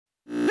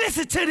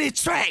Listen to this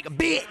track,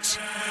 bitch.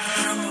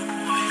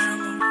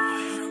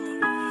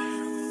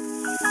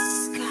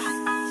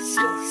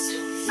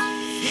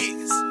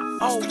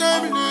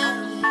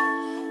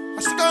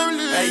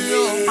 Hey,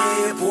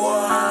 yeah, boy.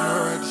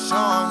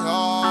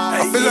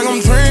 I feel like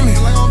I'm dreaming.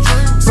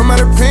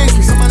 Somebody pinch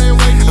me. I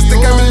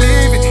still can't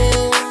believe it.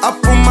 I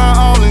put my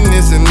all in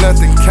this and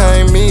nothing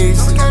came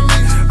easy.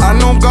 I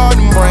know God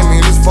didn't bring me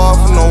this far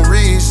for no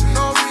reason.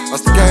 I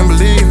still can't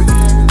believe it.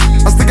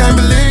 I still can't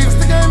believe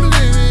it.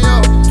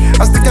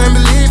 I still can't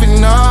believe it,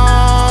 no.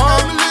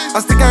 I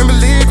still can't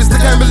believe it, still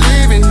can't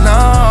believe it,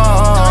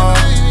 no.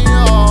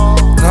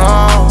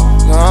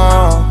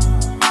 No.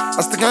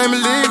 I still can't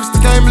believe it,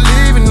 still can't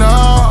believe it,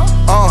 no.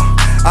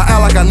 I act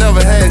like I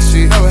never had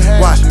shit.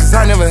 Why? Cause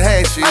I never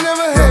had shit.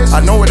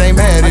 I know what they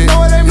mad at.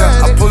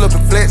 I pull up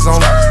and flex on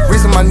it.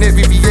 Reason my neck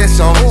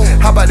VVS on it.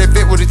 How about that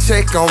vet with a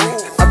check on me?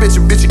 I bet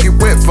your bitch you get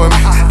wet for me.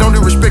 Don't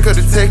do respect her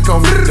to take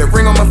on me. That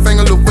ring on my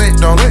finger look wet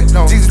on it.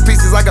 Jesus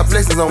pieces, I got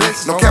blessings on me.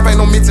 No cap,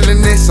 ain't no mental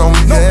illness on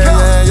me.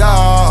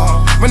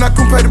 Yeah. When I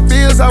couldn't pay the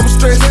bills, I was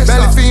stressed.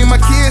 Barely feeding my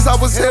kids, I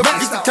was heavy.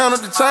 Used to count up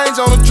the change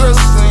on the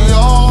dresses.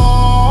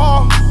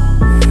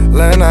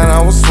 Last night I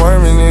was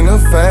swerving in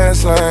the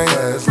fast lane.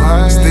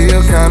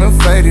 Still kinda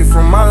faded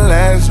from my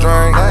last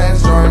drink.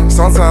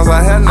 Sometimes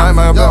I had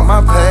nightmares about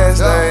my past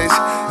days.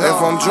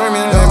 If I'm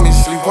dreaming, let me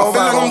sleep over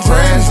on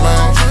trash,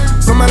 man.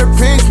 Somebody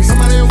pinch me, I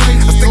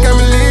still can't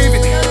believe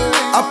it.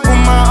 I put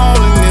my all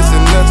in this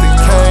and nothing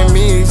came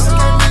easy.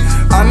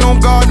 I know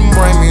God didn't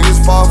bring me this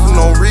far for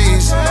no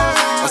reason.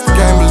 I still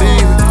can't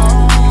believe it.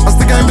 I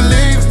still can't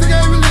believe it.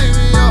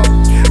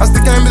 I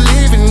still can't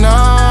believe it, no.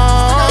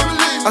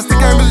 I still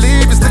can't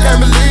believe it, still can't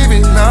believe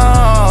it, no.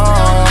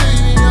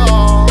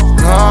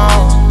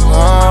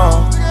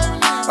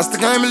 I still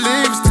can't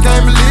believe it, still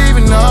can't believe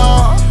it,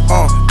 no.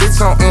 Bitch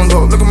on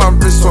endo, look at my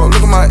wrist, look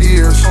at my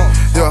ears.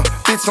 Yeah,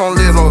 bitch on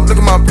little, look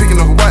at my picking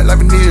up white like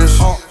veneers.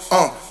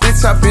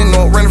 Bitch I been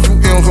up, ran a few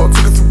M's up,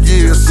 took a few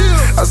years.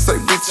 I say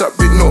bitch I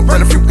been up,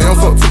 ran a few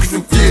M's up, took a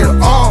few years.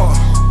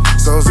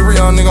 So zero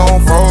young nigga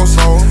on froze.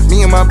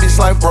 Me and my bitch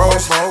like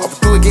bros. Up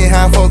through it, get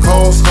high for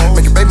hoes.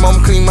 Make a baby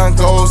mama clean my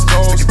goals.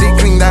 Stick a dick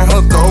clean down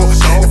her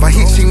goals. If I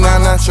hit she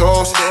not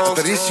yours.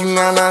 After this she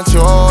not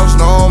yours.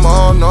 No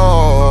more,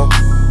 no.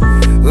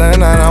 Last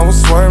night I was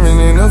swerving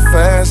in the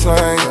fast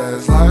lane.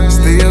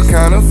 Still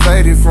kinda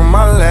faded from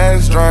my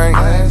last drink.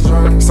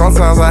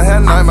 Sometimes I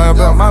had nightmares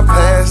about my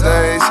past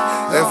days.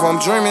 If I'm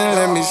dreaming,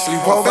 let me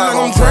sleep over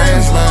on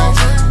trash, man.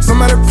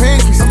 Somebody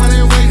pinch me, I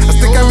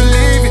still can't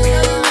believe it.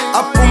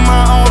 I put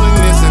my all in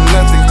this and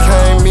nothing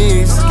came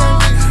easy.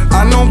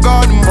 I know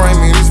God didn't bring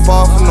me this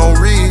far for no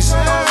reason.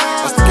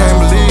 I still can't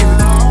believe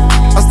it.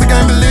 I still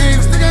can't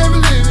believe it.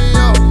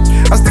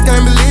 I still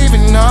can't believe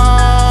it, no.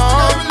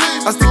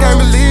 I still can't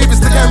believe it,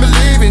 still can't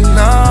believe it,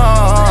 no.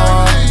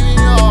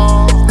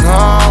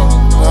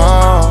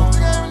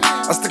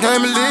 I still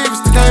can't believe it,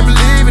 still can't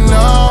believe it,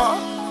 no.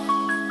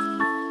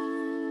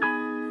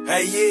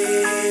 Hey,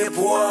 yeah,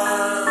 boy.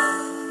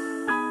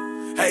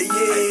 Hey,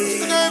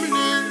 yeah.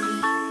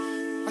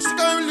 I still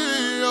can't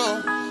believe, yo.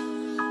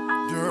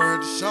 Derez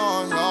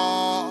De'Shon,